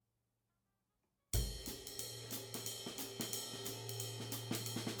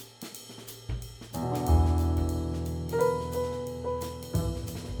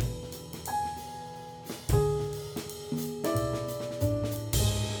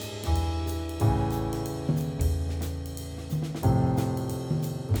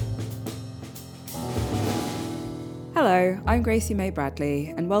Hello, I'm Gracie May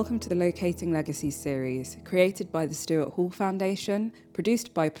Bradley, and welcome to the Locating Legacies series, created by the Stuart Hall Foundation,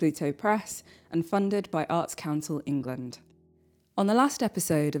 produced by Pluto Press, and funded by Arts Council England. On the last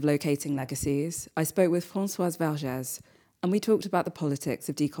episode of Locating Legacies, I spoke with Françoise Vergès, and we talked about the politics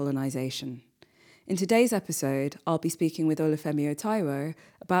of decolonisation. In today's episode, I'll be speaking with Olúfẹ Táíwò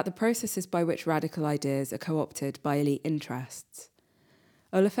about the processes by which radical ideas are co-opted by elite interests.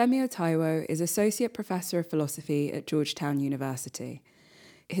 Olúfẹ Táíwò is Associate Professor of Philosophy at Georgetown University.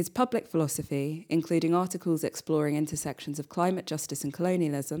 His public philosophy, including articles exploring intersections of climate justice and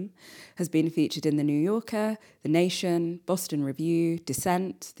colonialism, has been featured in The New Yorker, The Nation, Boston Review,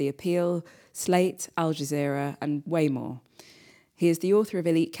 Dissent, The Appeal, Slate, Al Jazeera, and way more. He is the author of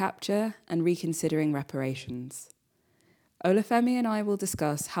Elite Capture and Reconsidering Reparations. Olúfẹ and I will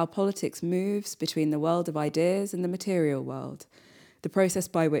discuss how politics moves between the world of ideas and the material world, the process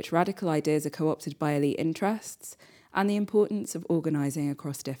by which radical ideas are co-opted by elite interests, and the importance of organising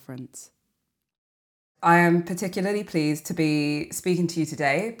across difference. I am particularly pleased to be speaking to you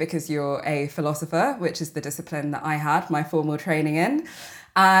today because you're a philosopher, which is the discipline that I had my formal training in.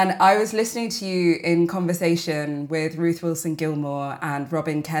 And I was listening to you in conversation with Ruth Wilson Gilmore and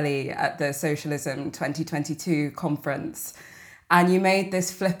Robin Kelly at the Socialism 2022 conference. And you made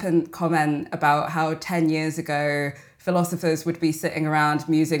this flippant comment about how 10 years ago, philosophers would be sitting around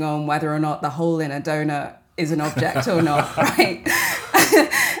musing on whether or not the hole in a donut is an object or not, right?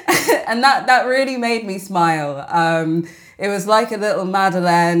 And that really made me smile. It was like a little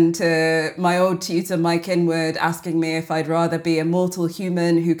Madeleine to my old tutor, Mike Inwood, asking me if I'd rather be a mortal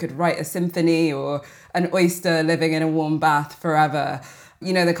human who could write a symphony or an oyster living in a warm bath forever.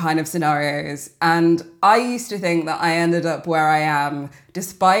 You know, the kind of scenarios. And I used to think that I ended up where I am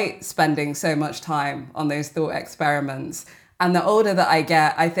despite spending so much time on those thought experiments. And the older that I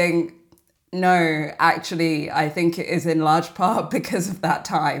get, I think, no, actually, I think it is in large part because of that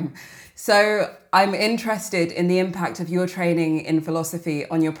time. So I'm interested in the impact of your training in philosophy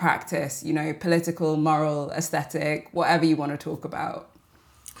on your practice, you know, political, moral, aesthetic, whatever you want to talk about.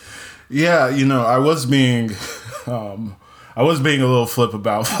 Yeah, you know, I was being a little flip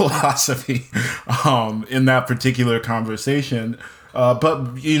about philosophy in that particular conversation.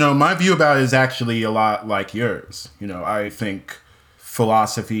 But, you know, my view about it is actually a lot like yours. You know, I think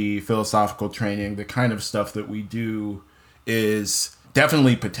philosophy, philosophical training, the kind of stuff that we do is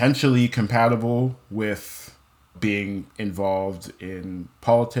definitely potentially compatible with being involved in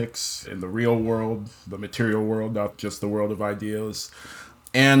politics, in the real world, the material world, not just the world of ideas.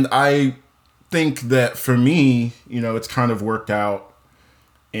 And I think that for me, you know, it's kind of worked out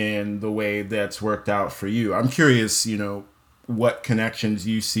in the way that's worked out for you. I'm curious, you know, what connections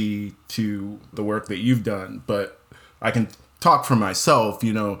you see to the work that you've done, but I can talk for myself,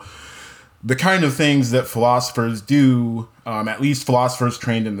 you know, the kind of things that philosophers do, at least philosophers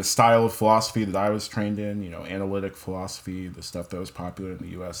trained in the style of philosophy that I was trained in, you know, analytic philosophy, the stuff that was popular in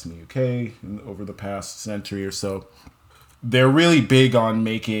the US and the UK over the past century or so. They're really big on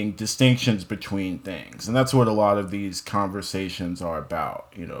making distinctions between things. And that's what a lot of these conversations are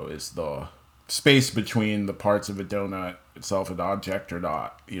about, you know, is the space between the parts of a donut itself an object or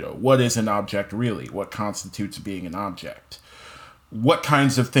not. You know, what is an object really? What constitutes being an object? What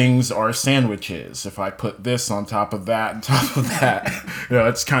kinds of things are sandwiches? If I put this on top of that, on top of that, you know,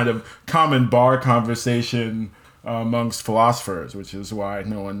 it's kind of common bar conversation amongst philosophers, which is why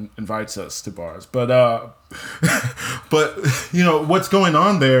no one invites us to bars. But you know, what's going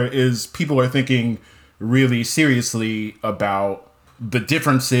on there is people are thinking really seriously about the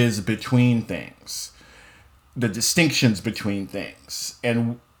differences between things, the distinctions between things.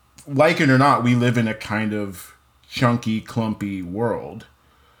 And like it or not, we live in a kind of chunky, clumpy world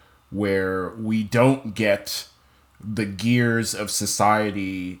where we don't get the gears of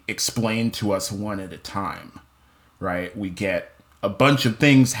society explained to us one at a time, right? We get a bunch of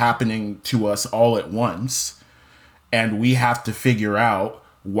things happening to us all at once, and we have to figure out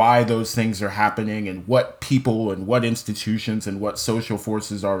why those things are happening and what people and what institutions and what social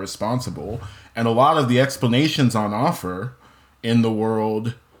forces are responsible. And a lot of the explanations on offer in the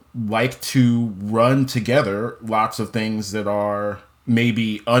world like to run together lots of things that are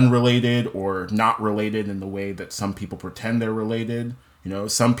maybe unrelated or not related in the way that some people pretend they're related. You know,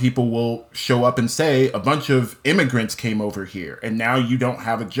 some people will show up and say a bunch of immigrants came over here and now you don't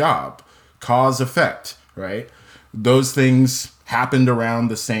have a job. Cause effect, right? Those things happened around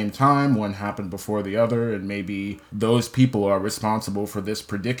the same time. One happened before the other, and maybe those people are responsible for this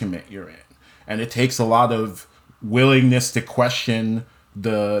predicament you're in. And it takes a lot of willingness to question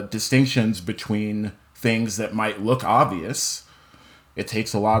the distinctions between things that might look obvious. It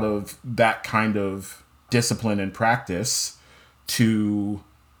takes a lot of that kind of discipline and practice to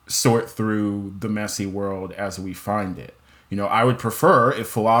sort through the messy world as we find it. I would prefer if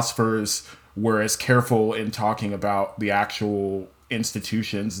philosophers were as careful in talking about the actual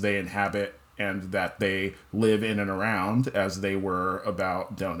institutions they inhabit and that they live in and around as they were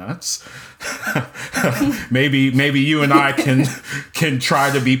about donuts. maybe you and I can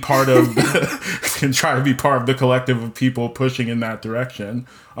try to be part of the collective of people pushing in that direction.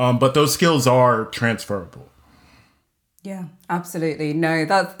 But those skills are transferable. Yeah, absolutely. No,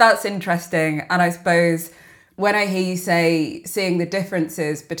 that's interesting. And I suppose when I hear you say seeing the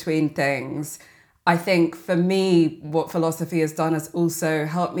differences between things, I think for me, what philosophy has done is also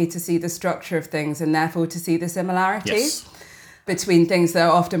helped me to see the structure of things and therefore to see the similarities between things that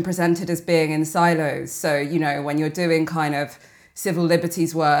are often presented as being in silos. So, when you're doing kind of civil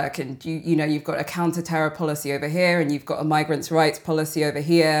liberties work and you've got a counter-terror policy over here and you've got a migrants' rights policy over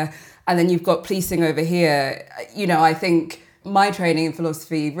here, and then you've got policing over here, I think my training in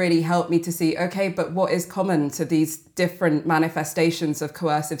philosophy really helped me to see, okay, but what is common to these different manifestations of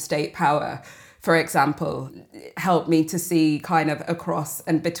coercive state power? For example, helped me to see kind of across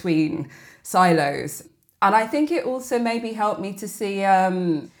and between silos. And I think it also maybe helped me to see,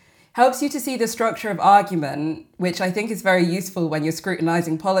 helps you to see the structure of argument, which I think is very useful when you're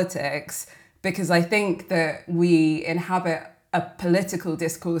scrutinizing politics, because I think that we inhabit a political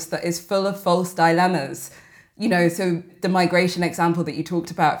discourse that is full of false dilemmas. So the migration example that you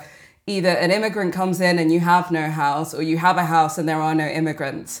talked about, either an immigrant comes in and you have no house, or you have a house and there are no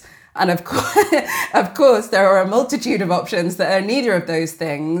immigrants. And of course, there are a multitude of options that are neither of those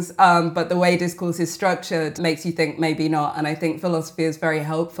things, but the way discourse is structured makes you think maybe not. And I think philosophy is very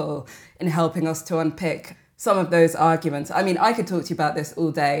helpful in helping us to unpick some of those arguments. I mean, I could talk to you about this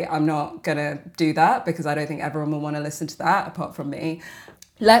all day. I'm not going to do that because I don't think everyone will want to listen to that apart from me.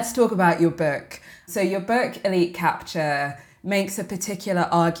 Let's talk about your book. So your book, Elite Capture, makes a particular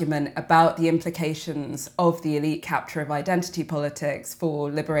argument about the implications of the elite capture of identity politics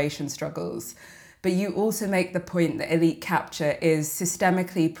for liberation struggles. But you also make the point that elite capture is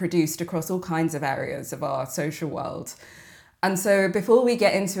systemically produced across all kinds of areas of our social world. And so before we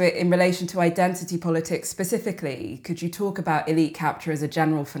get into it in relation to identity politics specifically, could you talk about elite capture as a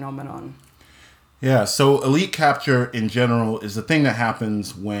general phenomenon? Yeah, so elite capture in general is the thing that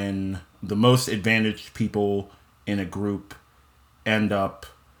happens when the most advantaged people in a group end up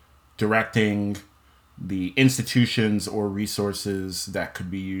directing the institutions or resources that could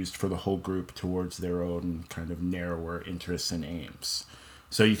be used for the whole group towards their own kind of narrower interests and aims.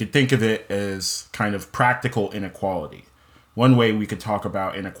 So you could think of it as kind of practical inequality. One way we could talk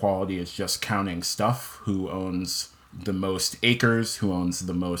about inequality is just counting stuff. Who owns the most acres? Who owns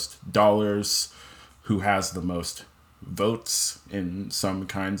the most dollars? Who has the most votes in some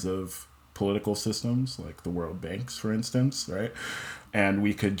kinds of political systems, like the World Banks, for instance, right? And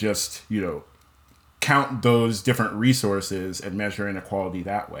we could just, count those different resources and measure inequality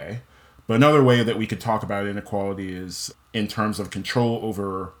that way. But another way that we could talk about inequality is in terms of control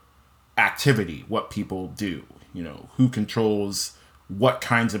over activity, what people do, who controls what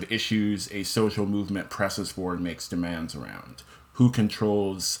kinds of issues a social movement presses for and makes demands around, who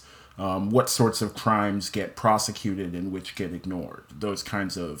controls what sorts of crimes get prosecuted and which get ignored, those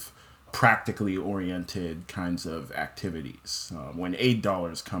kinds of practically oriented kinds of activities. When aid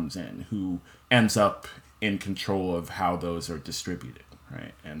dollars comes in, who ends up in control of how those are distributed,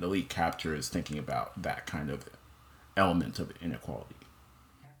 right? And elite capture is thinking about that kind of element of inequality.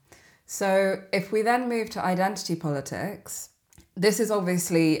 So if we then move to identity politics, this is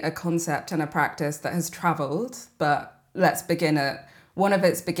obviously a concept and a practice that has traveled, but let's begin at one of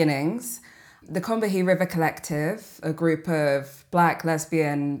its beginnings. The Combahee River Collective, a group of Black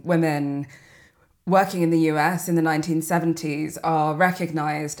lesbian women working in the US in the 1970s, are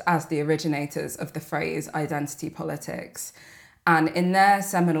recognized as the originators of the phrase identity politics. And in their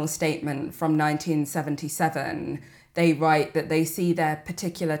seminal statement from 1977, they write that they see their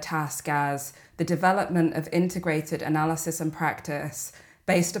particular task as the development of integrated analysis and practice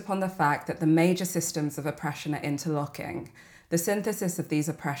based upon the fact that the major systems of oppression are interlocking. The synthesis of these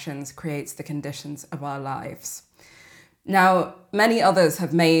oppressions creates the conditions of our lives. Now, many others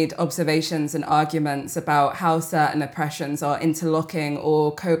have made observations and arguments about how certain oppressions are interlocking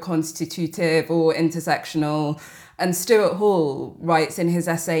or co-constitutive or intersectional. And Stuart Hall writes in his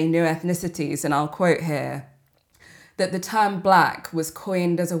essay, New Ethnicities, and I'll quote here, that the term Black was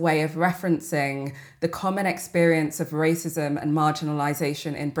coined as a way of referencing the common experience of racism and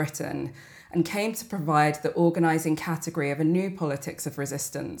marginalisation in Britain, and came to provide the organising category of a new politics of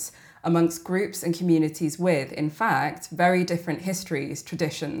resistance amongst groups and communities with, in fact, very different histories,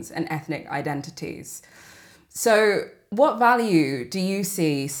 traditions, and ethnic identities. So, what value do you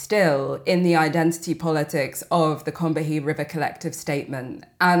see still in the identity politics of the Combahee River Collective statement?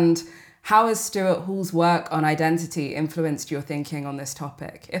 And how has Stuart Hall's work on identity influenced your thinking on this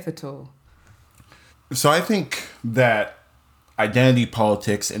topic, if at all? So I think that identity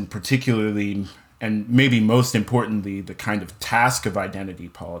politics, and particularly, and maybe most importantly, the kind of task of identity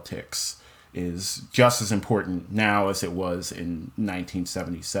politics is just as important now as it was in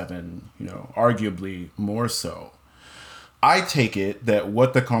 1977, arguably more so. I take it that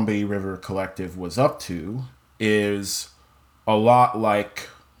what the Combahee River Collective was up to is a lot like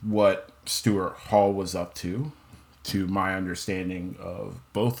what Stuart Hall was up to my understanding of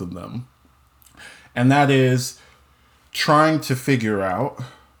both of them. And that is trying to figure out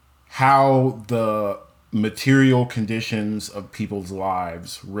how the material conditions of people's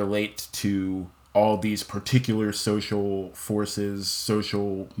lives relate to all these particular social forces,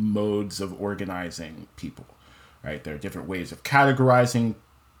 social modes of organizing people, right? There are different ways of categorizing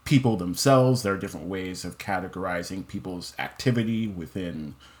people themselves. There are different ways of categorizing people's activity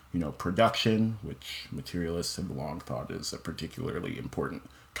within, production, which materialists have long thought is a particularly important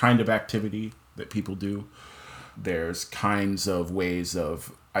kind of activity that people do. There's kinds of ways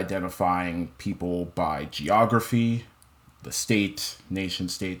of identifying people by geography, the state, nation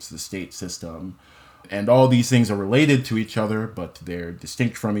states, the state system. And all these things are related to each other, but they're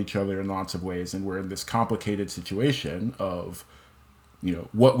distinct from each other in lots of ways. And we're in this complicated situation of,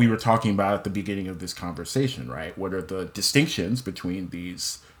 what we were talking about at the beginning of this conversation, right? What are the distinctions between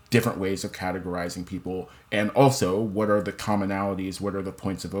these different ways of categorizing people? And also, what are the commonalities? What are the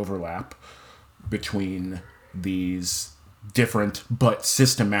points of overlap between these different but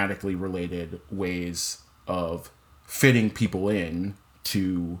systematically related ways of fitting people in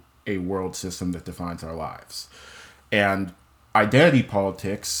to a world system that defines our lives? And identity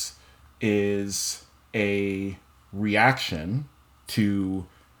politics is a reaction to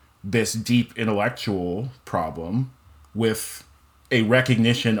this deep intellectual problem with a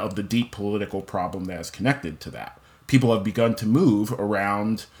recognition of the deep political problem that is connected to that. People have begun to move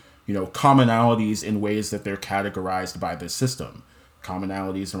around, commonalities in ways that they're categorized by this system.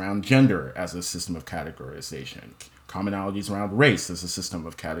 Commonalities around gender as a system of categorization. Commonalities around race as a system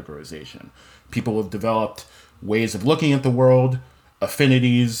of categorization. People have developed ways of looking at the world,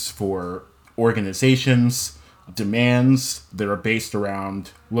 affinities for organizations, demands that are based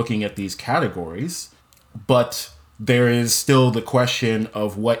around looking at these categories. But there is still the question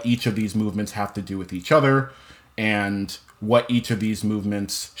of what each of these movements have to do with each other and what each of these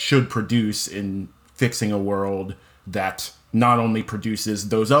movements should produce in fixing a world that not only produces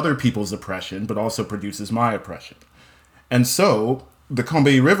those other people's oppression, but also produces my oppression. And so the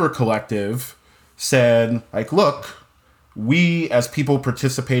Combahee River Collective said, look, we as people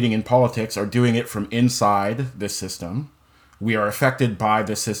participating in politics are doing it from inside this system. We are affected by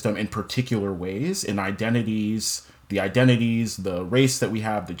the system in particular ways, in identities, the race that we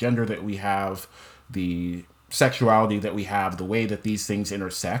have, the gender that we have, the sexuality that we have, the way that these things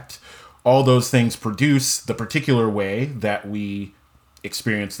intersect. All those things produce the particular way that we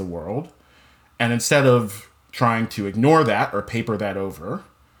experience the world. And instead of trying to ignore that or paper that over,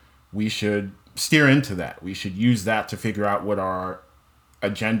 we should steer into that. We should use that to figure out what our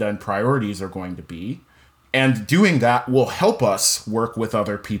agenda and priorities are going to be. And doing that will help us work with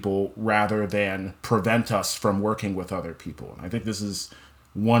other people rather than prevent us from working with other people. And I think this is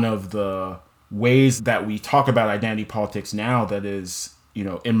one of the ways that we talk about identity politics now that is,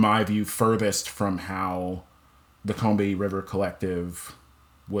 in my view, furthest from how the Combahee River Collective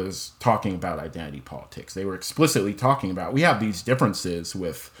was talking about identity politics. They were explicitly talking about, we have these differences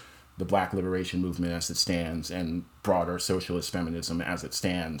with the Black liberation movement as it stands and broader socialist feminism as it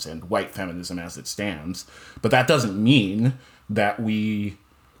stands and white feminism as it stands. But that doesn't mean that we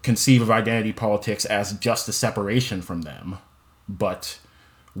conceive of identity politics as just a separation from them. But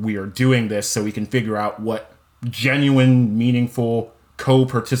we are doing this so we can figure out what genuine, meaningful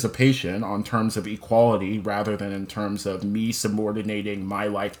co-participation on terms of equality rather than in terms of me subordinating my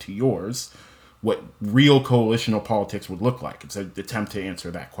life to yours, what real coalitional politics would look like. It's an attempt to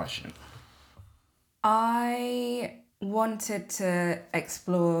answer that question. I wanted to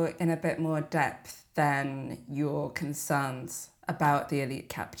explore in a bit more depth than your concerns about the elite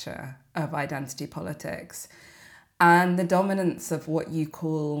capture of identity politics and the dominance of what you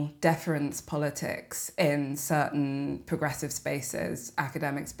call deference politics in certain progressive spaces,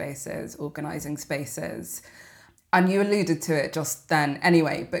 academic spaces, organizing spaces. And you alluded to it just then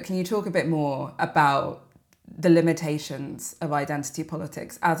anyway, but can you talk a bit more about the limitations of identity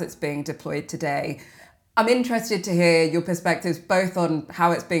politics as it's being deployed today? I'm interested to hear your perspectives both on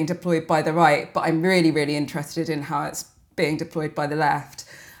how it's being deployed by the right, but I'm really, really interested in how it's being deployed by the left.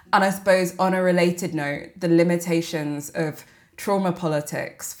 And I suppose on a related note, the limitations of trauma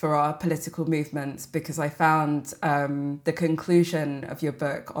politics for our political movements, because I found the conclusion of your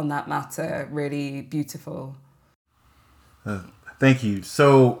book on that matter really beautiful. Thank you.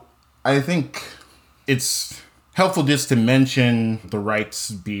 So I think it's helpful just to mention the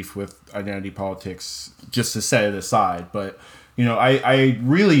right's beef with identity politics, just to set it aside. But, I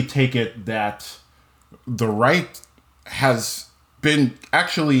really take it that the right has been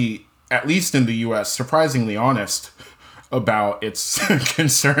actually, at least in the US, surprisingly honest about its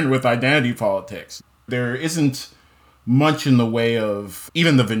concern with identity politics. There isn't much in the way of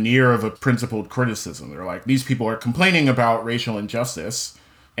even the veneer of a principled criticism. They're like, these people are complaining about racial injustice,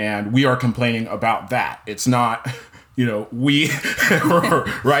 and we are complaining about that. It's not, we,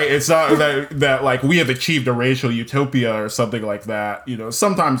 right? It's not that like we have achieved a racial utopia or something like that.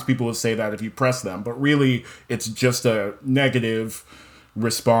 Sometimes people will say that if you press them, but really it's just a negative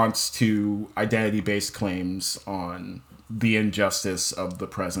response to identity-based claims on the injustice of the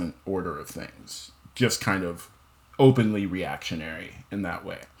present order of things. Just kind of openly reactionary in that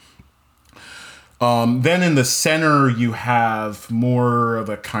way. Then in the center, you have more of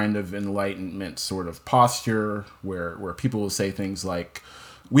a kind of enlightenment sort of posture where people will say things like,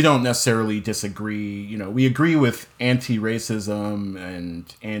 we don't necessarily disagree. We agree with anti-racism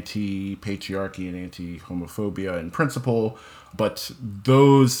and anti-patriarchy and anti-homophobia in principle, but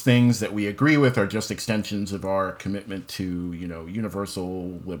those things that we agree with are just extensions of our commitment to,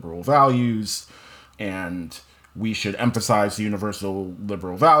 universal liberal values, and we should emphasize the universal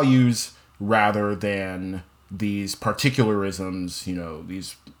liberal values rather than these particularisms,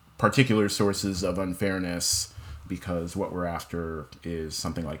 these particular sources of unfairness, because what we're after is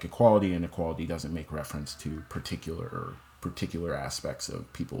something like equality, and equality doesn't make reference to particular aspects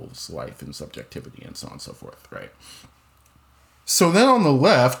of people's life and subjectivity and so on and so forth, right? So then on the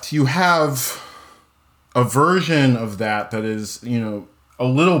left, you have a version of that is, a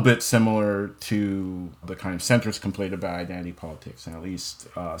little bit similar to the kind of centrist complaint about identity politics in at least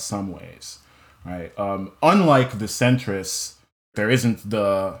some ways, right? Unlike the centrists, there isn't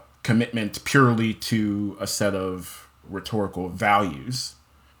the commitment purely to a set of rhetorical values.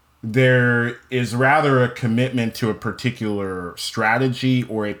 There is rather a commitment to a particular strategy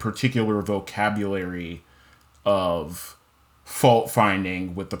or a particular vocabulary of fault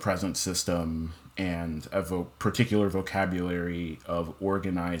finding with the present system, and a particular vocabulary of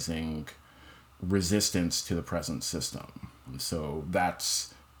organizing resistance to the present system. So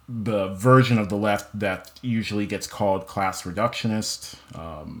that's the version of the left that usually gets called class reductionist.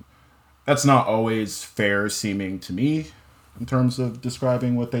 That's not always fair seeming to me in terms of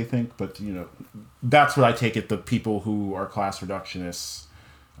describing what they think, but that's what I take it the people who are class reductionists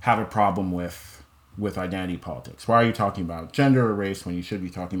have a problem with identity politics. Why are you talking about gender or race when you should be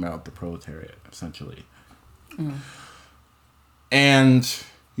talking about the proletariat, essentially? Mm. And,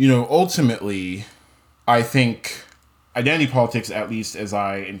 ultimately, I think identity politics, at least as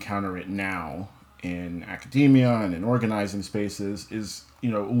I encounter it now in academia and in organizing spaces, is,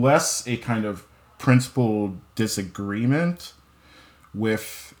 less a kind of principled disagreement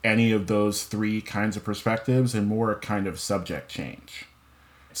with any of those three kinds of perspectives and more a kind of subject change.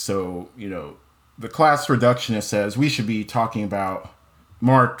 So, the class reductionist says we should be talking about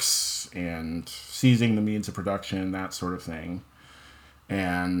Marx and seizing the means of production, that sort of thing.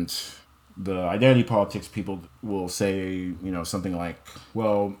 And the identity politics people will say, something like,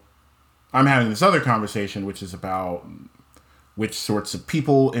 well, I'm having this other conversation, which is about which sorts of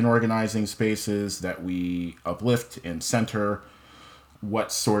people in organizing spaces that we uplift and center,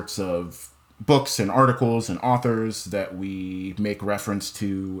 what sorts of books and articles and authors that we make reference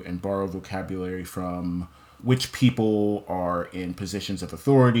to and borrow vocabulary from, which people are in positions of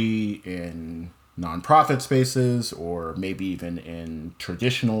authority in nonprofit spaces or maybe even in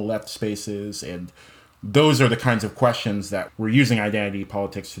traditional left spaces. And those are the kinds of questions that we're using identity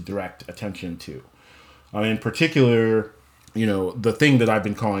politics to direct attention to. In particular, the thing that I've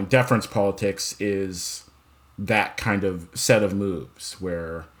been calling deference politics is that kind of set of moves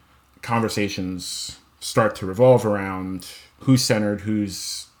where conversations start to revolve around who's centered,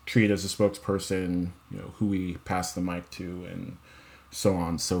 who's treated as a spokesperson, who we pass the mic to, and so on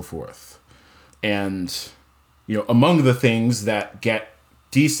and so forth. And, among the things that get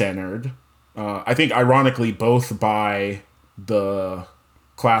decentered, I think ironically both by the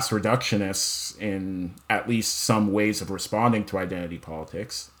class reductionists in at least some ways of responding to identity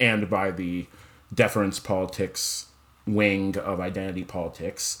politics, and by the deference politics wing of identity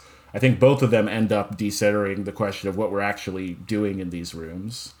politics, I think both of them end up decentering the question of what we're actually doing in these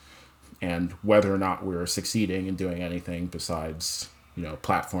rooms and whether or not we're succeeding in doing anything besides,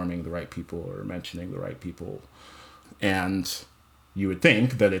 platforming the right people or mentioning the right people. And you would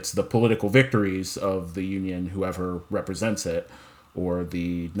think that it's the political victories of the union, whoever represents it, or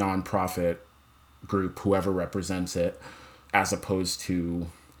the nonprofit group, whoever represents it, as opposed to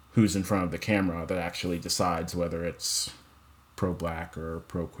who's in front of the camera that actually decides whether it's pro-black or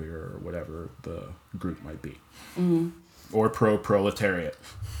pro-queer or whatever the group might be. Mm-hmm. Or pro-proletariat.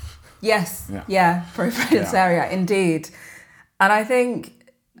 Yes, yeah pro-proletariat, indeed. And I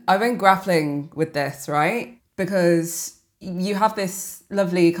think I've been grappling with this, right? Because you have this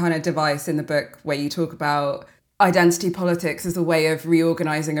lovely kind of device in the book where you talk about identity politics as a way of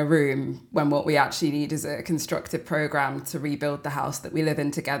reorganizing a room when what we actually need is a constructive program to rebuild the house that we live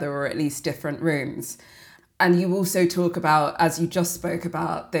in together, or at least different rooms. And you also talk about, as you just spoke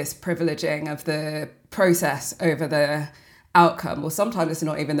about, this privileging of the process over the outcome. Well, sometimes it's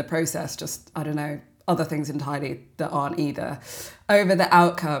not even the process, just, I don't know, other things entirely that aren't either, over the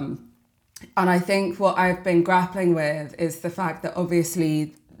outcome. And I think what I've been grappling with is the fact that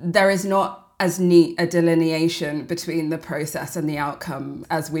obviously there is not as neat a delineation between the process and the outcome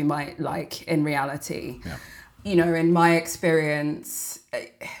as we might like in reality. Yeah. In my experience,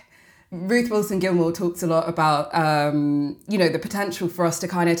 Ruth Wilson Gilmore talks a lot about, the potential for us to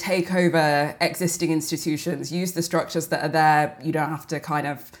kind of take over existing institutions, use the structures that are there. You don't have to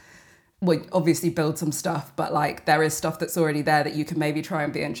obviously build some stuff, but like there is stuff that's already there that you can maybe try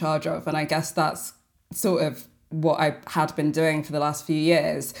and be in charge of. And I guess that's sort of what I had been doing for the last few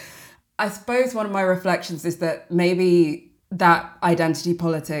years. I suppose one of my reflections is that maybe that identity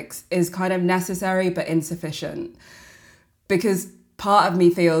politics is kind of necessary but insufficient, because part of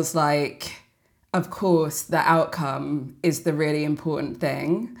me feels like, of course, the outcome is the really important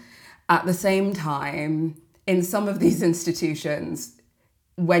thing. At the same time, in some of these institutions,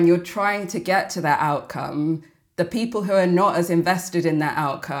 when you're trying to get to that outcome, the people who are not as invested in that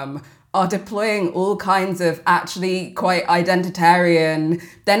outcome are deploying all kinds of actually quite identitarian,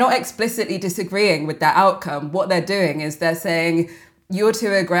 they're not explicitly disagreeing with that outcome. What they're doing is they're saying, you're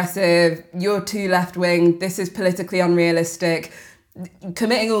too aggressive, you're too left-wing, this is politically unrealistic,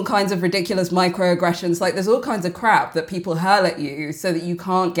 committing all kinds of ridiculous microaggressions. Like there's all kinds of crap that people hurl at you so that you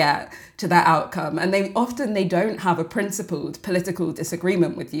can't get to that outcome. And they don't have a principled political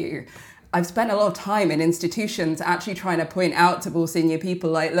disagreement with you. I've spent a lot of time in institutions actually trying to point out to more senior people,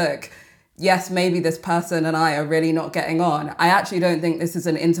 like, look, yes, maybe this person and I are really not getting on. I actually don't think this is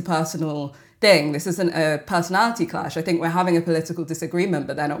an interpersonal thing. This isn't a personality clash. I think we're having a political disagreement,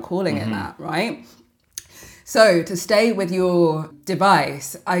 but they're not calling it that, right? So to stay with your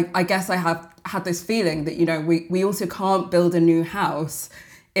device, I guess I have had this feeling that, we also can't build a new house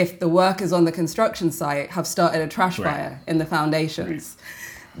if the workers on the construction site have started a trash fire in the foundations.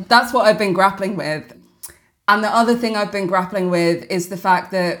 Right. That's what I've been grappling with. And the other thing I've been grappling with is the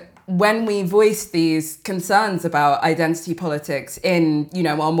fact that when we voice these concerns about identity politics in,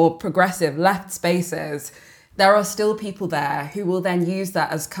 our more progressive left spaces, there are still people there who will then use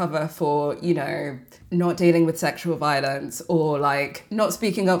that as cover for, not dealing with sexual violence or like not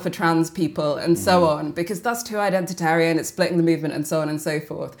speaking up for trans people and so on, because that's too identitarian, it's splitting the movement and so on and so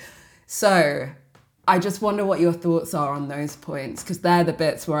forth. So I just wonder what your thoughts are on those points, because they're the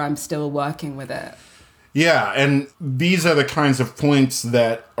bits where I'm still working with it. Yeah, and these are the kinds of points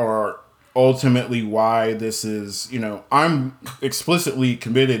that are ultimately why this is, I'm explicitly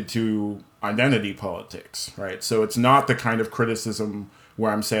committed to identity politics, right? So it's not the kind of criticism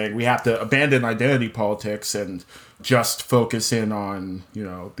where I'm saying we have to abandon identity politics and just focus in on,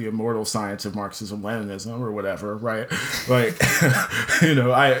 the immortal science of Marxism-Leninism or whatever, right? Like,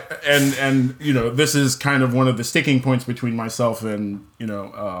 this is kind of one of the sticking points between myself and,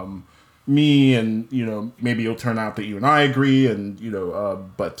 me, and, maybe it'll turn out that you and I agree and,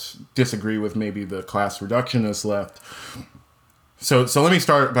 but disagree with maybe the class reductionist left. So let me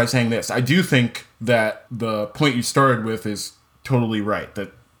start by saying this. I do think that the point you started with is totally right,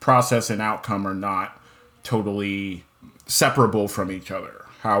 that process and outcome are not totally separable from each other.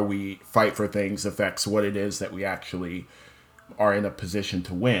 How we fight for things affects what it is that we actually are in a position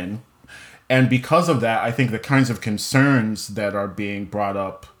to win. And because of that, I think the kinds of concerns that are being brought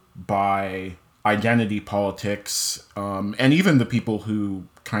up by identity politics, and even the people who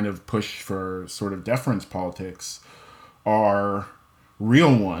kind of push for sort of deference politics, are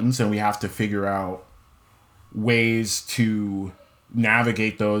real ones, and we have to figure out ways to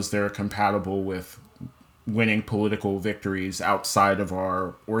navigate those that are compatible with winning political victories outside of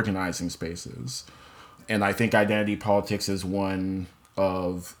our organizing spaces. And I think identity politics is one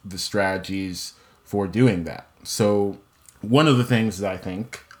of the strategies for doing that. So one of the things that I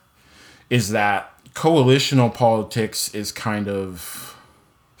think is that coalitional politics is kind of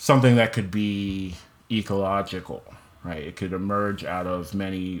something that could be ecological, right? It could emerge out of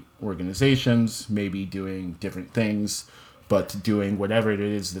many organizations, maybe doing different things, but doing whatever it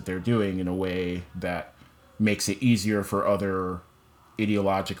is that they're doing in a way that makes it easier for other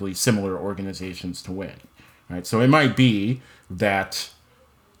ideologically similar organizations to win, right? So it might be that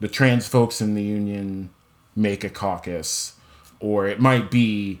the trans folks in the union make a caucus, or it might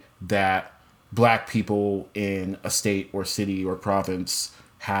be that black people in a state or city or province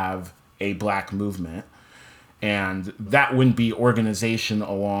have a black movement. And that wouldn't be organization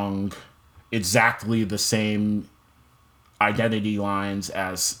along exactly the same identity lines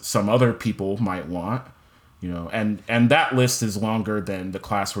as some other people might want, and that list is longer than the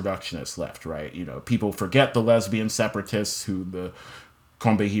class reductionist left, right? People forget the lesbian separatists who the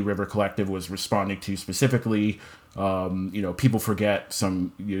Combahee River Collective was responding to specifically. People forget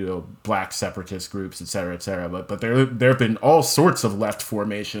some, black separatist groups, et cetera, et cetera. But there have been all sorts of left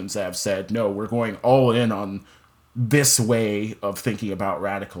formations that have said, no, we're going all in on this way of thinking about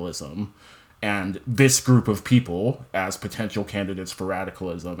radicalism and this group of people as potential candidates for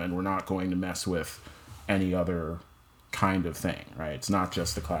radicalism, and we're not going to mess with any other kind of thing, right? It's not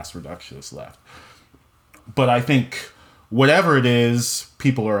just the class reductionist left. But I think whatever it is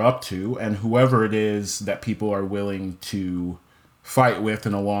people are up to, and whoever it is that people are willing to fight with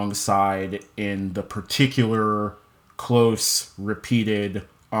and alongside in the particular close, repeated,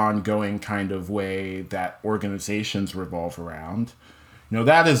 ongoing kind of way that organizations revolve around,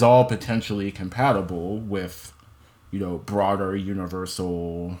 that is all potentially compatible with, broader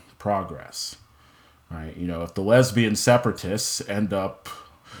universal progress, right? If the lesbian separatists end up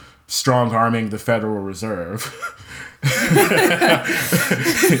strong-arming the Federal Reserve, that's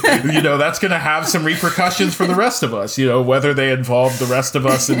going to have some repercussions for the rest of us, whether they involve the rest of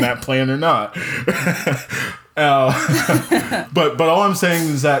us in that plan or not. But all I'm saying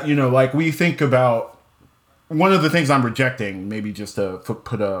is that, we think about one of the things I'm rejecting, maybe just to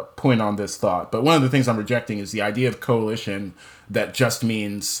put a point on this thought, but one of the things I'm rejecting is the idea of coalition that just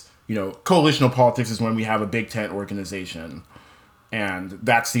means, coalitional politics is when we have a big tent organization. And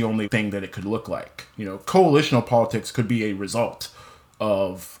that's the only thing that it could look like. Coalitional politics could be a result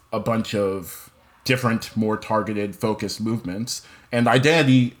of a bunch of different, more targeted, focused movements. And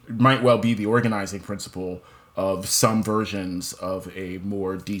identity might well be the organizing principle of some versions of a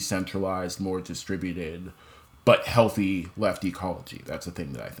more decentralized, more distributed, but healthy left ecology. That's a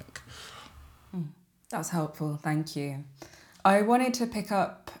thing that I think. That's helpful. Thank you. I wanted to pick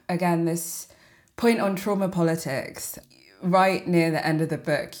up, again, this point on trauma politics. Right near the end of the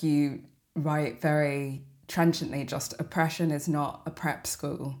book, you write very trenchantly, just oppression is not a prep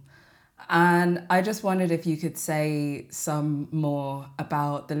school. And I just wondered if you could say some more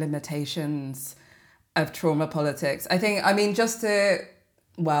about the limitations of trauma politics. I was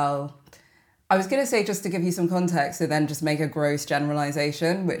going to say just to give you some context and then just make a gross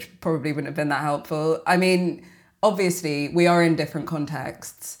generalization, which probably wouldn't have been that helpful. Obviously, we are in different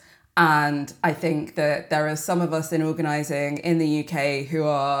contexts. And I think that there are some of us in organising in the UK who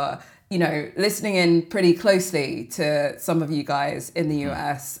are, listening in pretty closely to some of you guys in the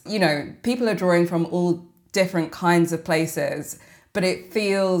US. People are drawing from all different kinds of places, but it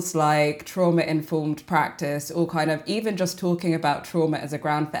feels like trauma-informed practice, or kind of even just talking about trauma as a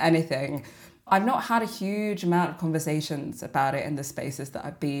ground for anything. I've not had a huge amount of conversations about it in the spaces that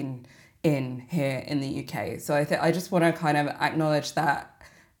I've been in here in the UK. So I just want to kind of acknowledge that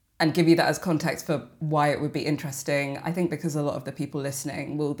and give you that as context for why it would be interesting. I think because a lot of the people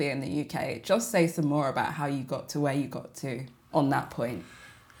listening will be in the UK. Just say some more about how you got to where you got to on that point.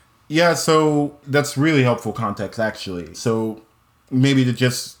 Yeah, so that's really helpful context, actually. So maybe to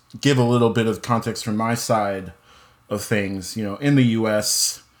just give a little bit of context from my side of things, in the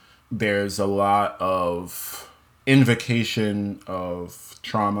US, there's a lot of invocation of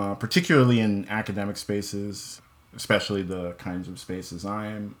trauma, particularly in academic spaces, especially the kinds of spaces I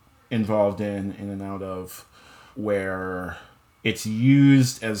am involved in and out of, where it's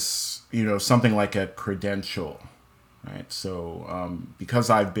used as, something like a credential, right? So because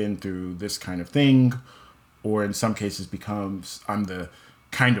I've been through this kind of thing, or in some cases I'm the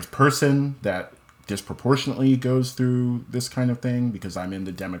kind of person that disproportionately goes through this kind of thing because I'm in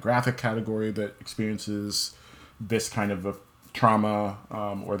the demographic category that experiences this kind of a trauma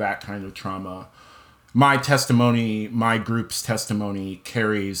or that kind of trauma. my testimony, my group's testimony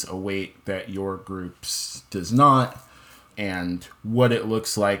carries a weight that your group's does not, and what it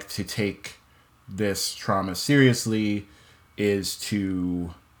looks like to take this trauma seriously is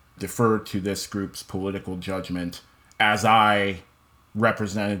to defer to this group's political judgment as I,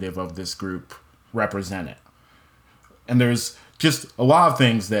 representative of this group, represent it. And there's just a lot of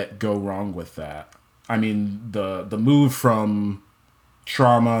things that go wrong with that. I mean, the move from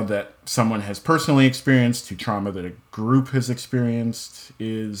trauma that someone has personally experienced to trauma that a group has experienced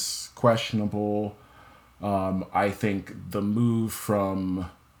is questionable. I think the move from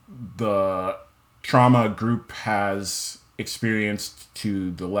the trauma a group has experienced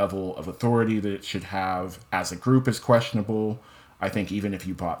to the level of authority that it should have as a group is questionable. I think even if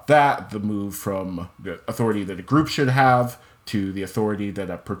you bought that, the move from the authority that a group should have to the authority that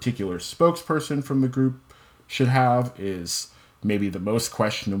a particular spokesperson from the group should have is maybe the most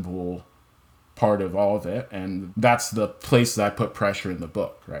questionable part of all of it. And that's the place that I put pressure in the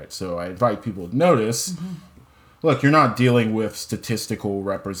book, right? So I invite people to notice, look, you're not dealing with statistical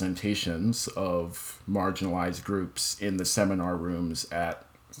representations of marginalized groups in the seminar rooms at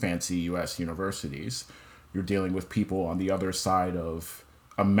fancy US universities. You're dealing with people on the other side of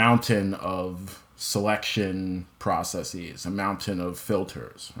a mountain of selection processes, a mountain of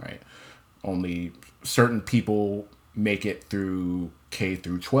filters, right? Only certain people make it through K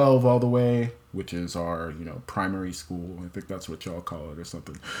through 12 all the way, which is our, primary school. I think that's what y'all call it or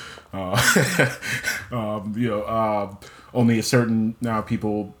something. Only a certain amount of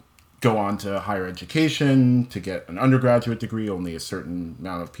people go on to higher education to get an undergraduate degree. Only a certain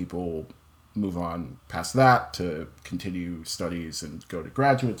amount of people move on past that to continue studies and go to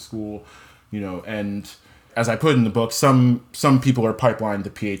graduate school, and as I put in the book, some people are pipelined to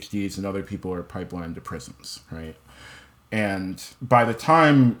PhDs and other people are pipelined to prisons, right? And by the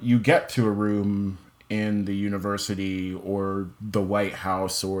time you get to a room in the university or the White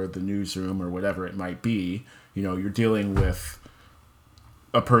House or the newsroom or whatever it might be, you're dealing with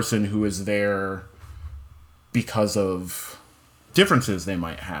a person who is there because of differences they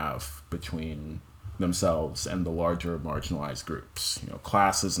might have between themselves and the larger marginalized groups.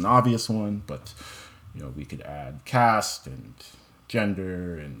 Class is an obvious one, but we could add caste and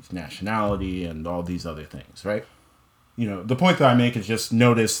gender and nationality and all these other things, right? The point that I make is just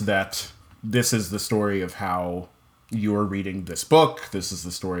notice that this is the story of how you're reading this book. This is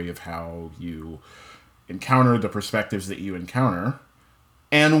the story of how you encounter the perspectives that you encounter.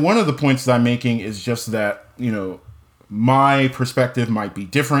 And one of the points that I'm making is just that, my perspective might be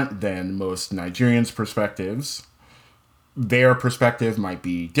different than most Nigerians' perspectives. Their perspective might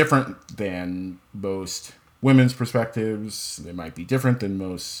be different than most women's perspectives. They might be different than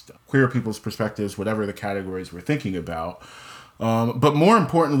most queer people's perspectives, whatever the categories we're thinking about. But more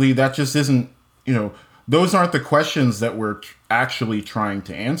importantly, that just isn't, those aren't the questions that we're actually trying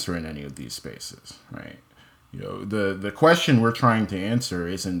to answer in any of these spaces, right? The question we're trying to answer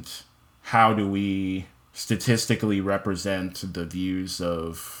isn't how do we statistically represent the views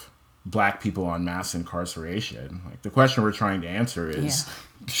of Black people on mass incarceration. Like, the question we're trying to answer is,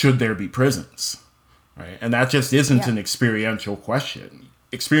 should there be prisons? Right? And that just isn't an experiential question.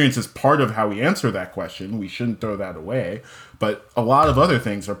 Experience is part of how we answer that question. We shouldn't throw that away. But a lot of other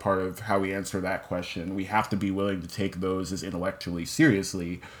things are part of how we answer that question. We have to be willing to take those as intellectually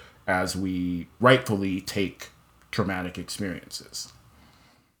seriously as we rightfully take traumatic experiences.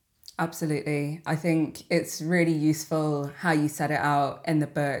 Absolutely. I think it's really useful how you set it out in the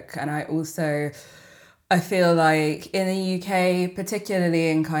book. And I feel like in the UK, particularly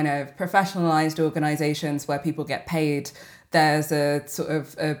in kind of professionalized organizations where people get paid, there's a sort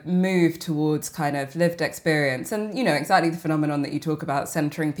of a move towards kind of lived experience and, exactly the phenomenon that you talk about,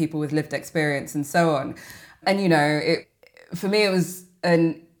 centering people with lived experience and so on. And, for me, it was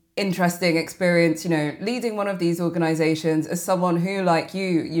an interesting experience, leading one of these organizations as someone who, like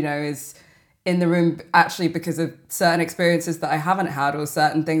you, is in the room actually because of certain experiences that I haven't had or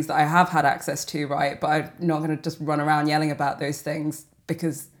certain things that I have had access to, right? But I'm not going to just run around yelling about those things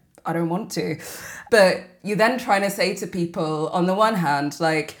because I don't want to. But you're then trying to say to people, on the one hand,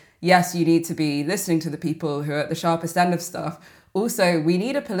 like, yes, you need to be listening to the people who are at the sharpest end of stuff. Also, we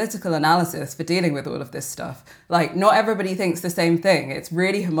need a political analysis for dealing with all of this stuff. Like, not everybody thinks the same thing. It's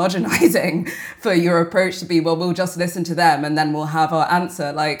really homogenizing for your approach to be, well, we'll just listen to them and then we'll have our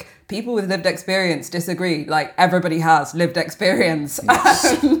answer. Like, people with lived experience disagree. Like, everybody has lived experience.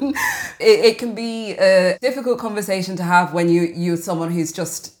 Yes. It can be a difficult conversation to have when you're someone who's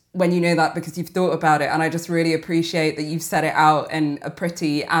just, when you know that because you've thought about it. And I just really appreciate that you've set it out in a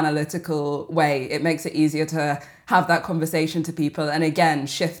pretty analytical way. It makes it easier to have that conversation to people and again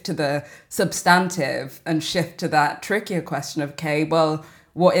shift to the substantive and shift to that trickier question of, okay, well,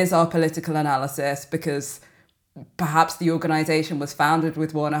 what is our political analysis? Because perhaps the organisation was founded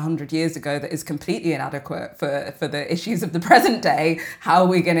with one 100 years ago that is completely inadequate for the issues of the present day. How are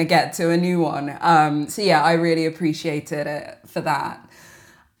we going to get to a new one? So yeah, I really appreciated it for that.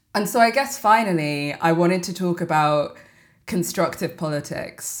 And so I guess finally, I wanted to talk about constructive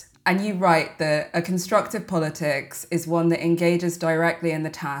politics. And you write that a constructive politics is one that engages directly in the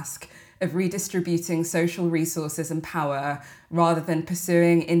task of redistributing social resources and power rather than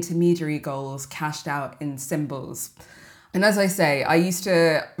pursuing intermediary goals cashed out in symbols. And as I say, I used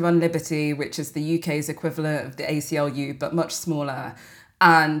to run Liberty, which is the UK's equivalent of the ACLU, but much smaller.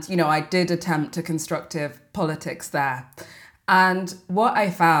 And, you know, I did attempt a constructive politics there. And what I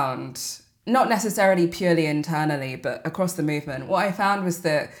found, not necessarily purely internally, but across the movement, what I found was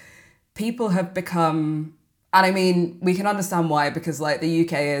that people have become, and I mean, we can understand why, because like the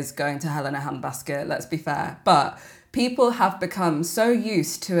UK is going to hell in a handbasket, let's be fair, but people have become so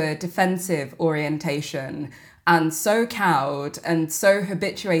used to a defensive orientation and so cowed and so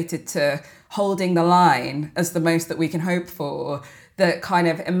habituated to holding the line as the most that we can hope for, that kind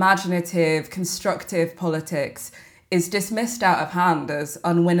of imaginative, constructive politics is dismissed out of hand as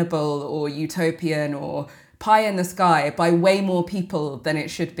unwinnable or utopian or pie in the sky by way more people than it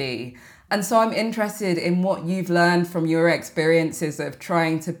should be. And so I'm interested in what you've learned from your experiences of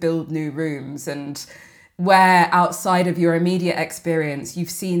trying to build new rooms and where outside of your immediate experience you've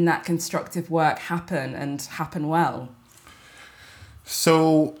seen that constructive work happen and happen well.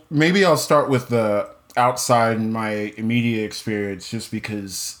 So maybe I'll start with the outside in my immediate experience, just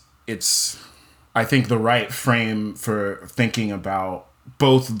because it's, I think, the right frame for thinking about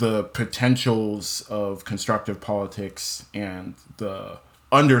both the potentials of constructive politics and the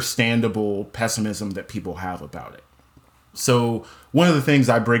understandable pessimism that people have about it. So one of the things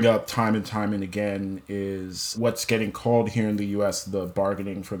I bring up time and again is what's getting called here in the US the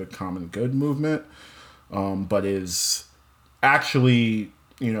bargaining for the common good movement, but is actually,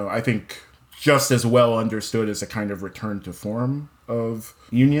 you know, I think just as well understood as a kind of return to form of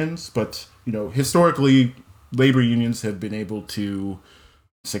unions. But, you know, historically, labor unions have been able to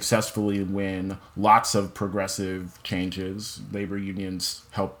successfully win lots of progressive changes. Labor unions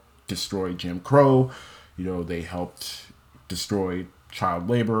helped destroy Jim Crow. You know, they helped destroy child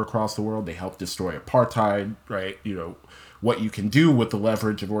labor across the world. They helped destroy apartheid, right? You know, what you can do with the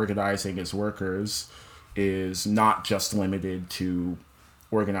leverage of organizing as workers is not just limited to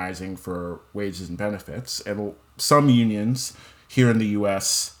organizing for wages and benefits. And some unions here in the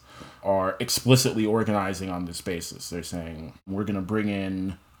US are explicitly organizing on this basis. They're saying, we're going to bring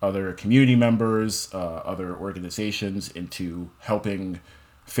in other community members, other organizations into helping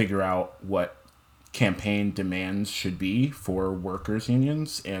figure out what campaign demands should be for workers'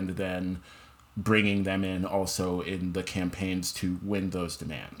 unions, and then bringing them in also in the campaigns to win those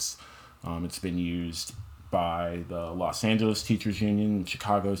demands. It's been used by the Los Angeles Teachers Union,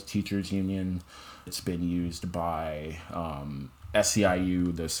 Chicago's Teachers Union. It's been used by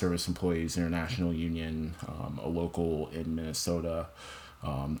SEIU, the Service Employees International Union, a local in Minnesota,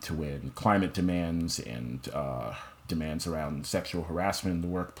 to win climate demands and demands around sexual harassment in the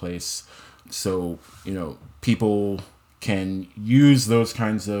workplace. So, you know, people can use those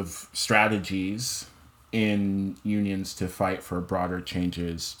kinds of strategies in unions to fight for broader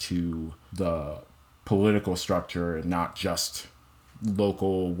changes to the political structure and not just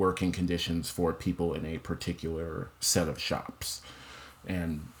local working conditions for people in a particular set of shops.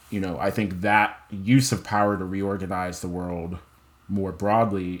 And, you know, I think that use of power to reorganize the world more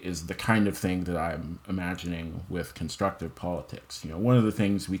broadly is the kind of thing that I'm imagining with constructive politics. You know, one of the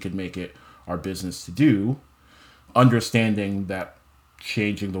things we could make it our business to do, understanding that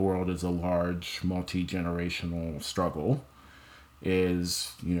changing the world is a large multi-generational struggle,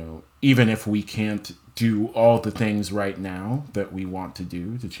 is, you know, even if we can't do all the things right now that we want to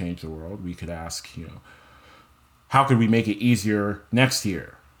do to change the world, we could ask, you know, how could we make it easier next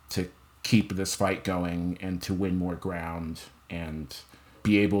year to keep this fight going and to win more ground and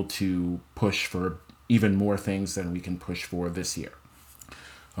be able to push for even more things than we can push for this year.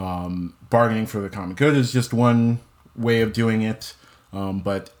 Bargaining for the common good is just one way of doing it,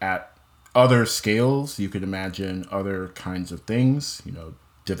 but at other scales, you could imagine other kinds of things, you know,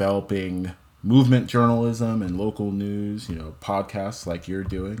 developing movement journalism and local news, you know, podcasts like you're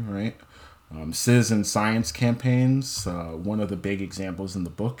doing, right? Citizen science campaigns. One of the big examples in the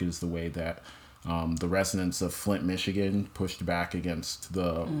book is the way that the residents of Flint, Michigan pushed back against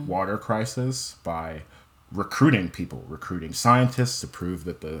the water crisis by recruiting people, recruiting scientists to prove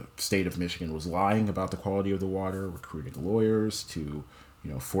that the state of Michigan was lying about the quality of the water, recruiting lawyers to,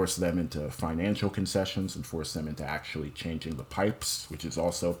 force them into financial concessions and force them into actually changing the pipes, which is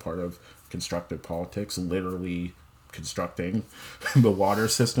also part of constructive politics, literally constructing the water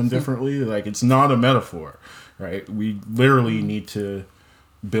system differently. Like, it's not a metaphor, right? We literally need to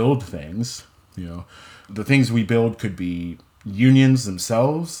build things. The things we build could be unions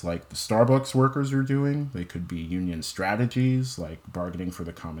themselves, like the Starbucks workers are doing. They could be union strategies, like bargaining for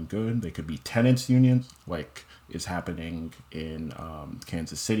the common good. They could be tenants unions, like is happening in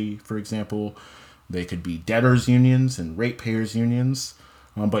Kansas City, for example. They could be debtors unions and ratepayers unions.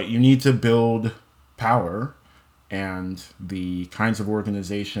 But you need to build power, and the kinds of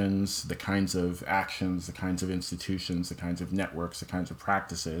organizations, the kinds of actions, the kinds of institutions, the kinds of networks, the kinds of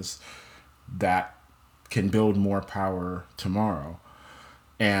practices that can build more power tomorrow.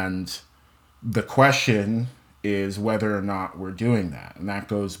 And the question is whether or not we're doing that. And that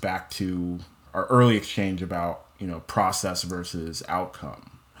goes back to our early exchange about, process versus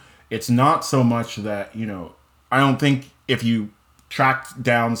outcome. It's not so much that, I don't think if you tracked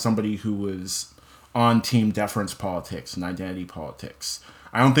down somebody who was on team deference politics and identity politics,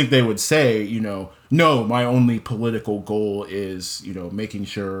 I don't think they would say, no, my only political goal is, making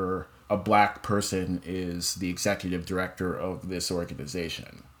sure a black person is the executive director of this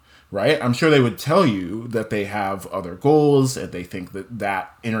organization, right? I'm sure they would tell you that they have other goals and they think that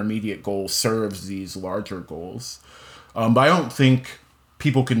that intermediate goal serves these larger goals. But I don't think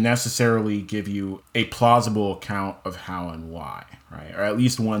people can necessarily give you a plausible account of how and why, right? Or at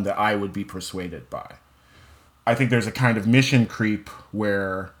least one that I would be persuaded by. I think there's a kind of mission creep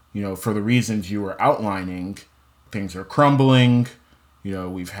where, for the reasons you were outlining, things are crumbling.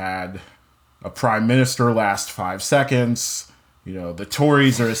 We've had a prime minister last 5 seconds. The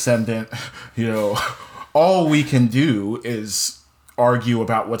Tories are ascendant. All we can do is argue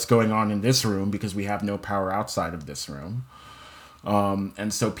about what's going on in this room because we have no power outside of this room.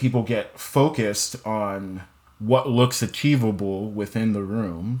 And so people get focused on what looks achievable within the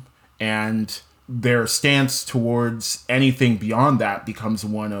room, and their stance towards anything beyond that becomes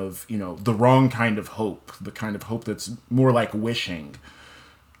one of, the wrong kind of hope, the kind of hope that's more like wishing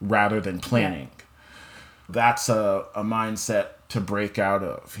rather than planning. Yeah. That's a mindset to break out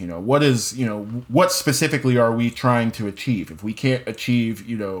of. What specifically are we trying to achieve? If we can't achieve,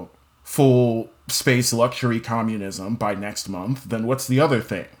 full space luxury communism by next month, then what's the other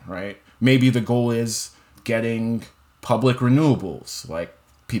thing, right? Maybe the goal is getting public renewables, like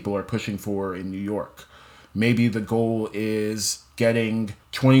people are pushing for in New York. Maybe the goal is getting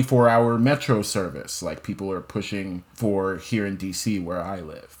 24-hour metro service, like people are pushing for here in DC where I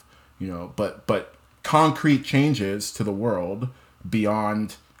live. But concrete changes to the world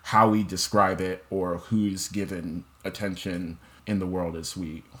beyond how we describe it or who's given attention in the world as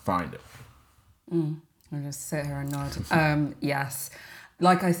we find it. I'll just sit here and nod. Yes.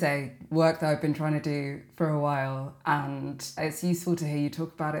 Like I say, work that I've been trying to do for a while, and it's useful to hear you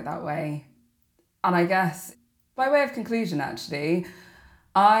talk about it that way. And I guess, by way of conclusion, actually,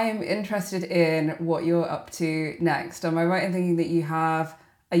 I'm interested in what you're up to next. Am I right in thinking that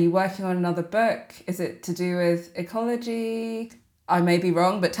are you working on another book? Is it to do with ecology? I may be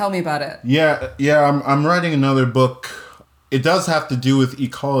wrong, but tell me about it. Yeah, I'm writing another book. It does have to do with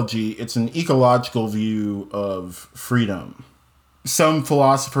ecology. It's an ecological view of freedom. Some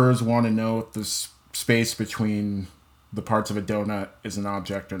philosophers want to know if the space between the parts of a donut is an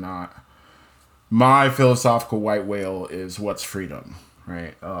object or not. My philosophical white whale is what's freedom,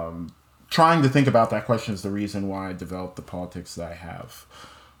 right? Trying to think about that question is the reason why I developed the politics that I have.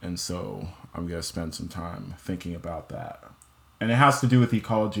 And so I'm going to spend some time thinking about that. And it has to do with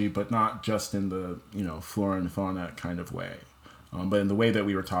ecology, but not just in the, flora and fauna kind of way, but in the way that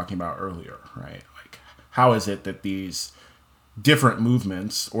we were talking about earlier, right? Like, how is it that these different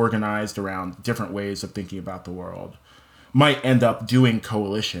movements organized around different ways of thinking about the world might end up doing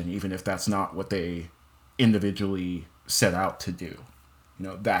coalition, even if that's not what they individually set out to do?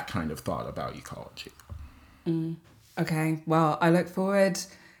 That kind of thought about ecology. Okay, well, I look forward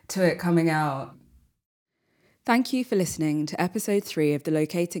to it coming out. Thank you for listening to episode 3 of the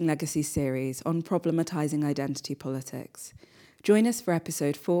Locating Legacies series on problematizing identity politics. Join us for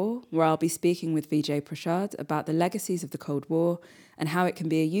episode 4, where I'll be speaking with Vijay Prashad about the legacies of the Cold War and how it can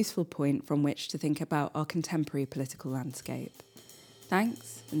be a useful point from which to think about our contemporary political landscape.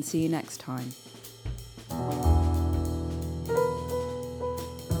 Thanks, and see you next time.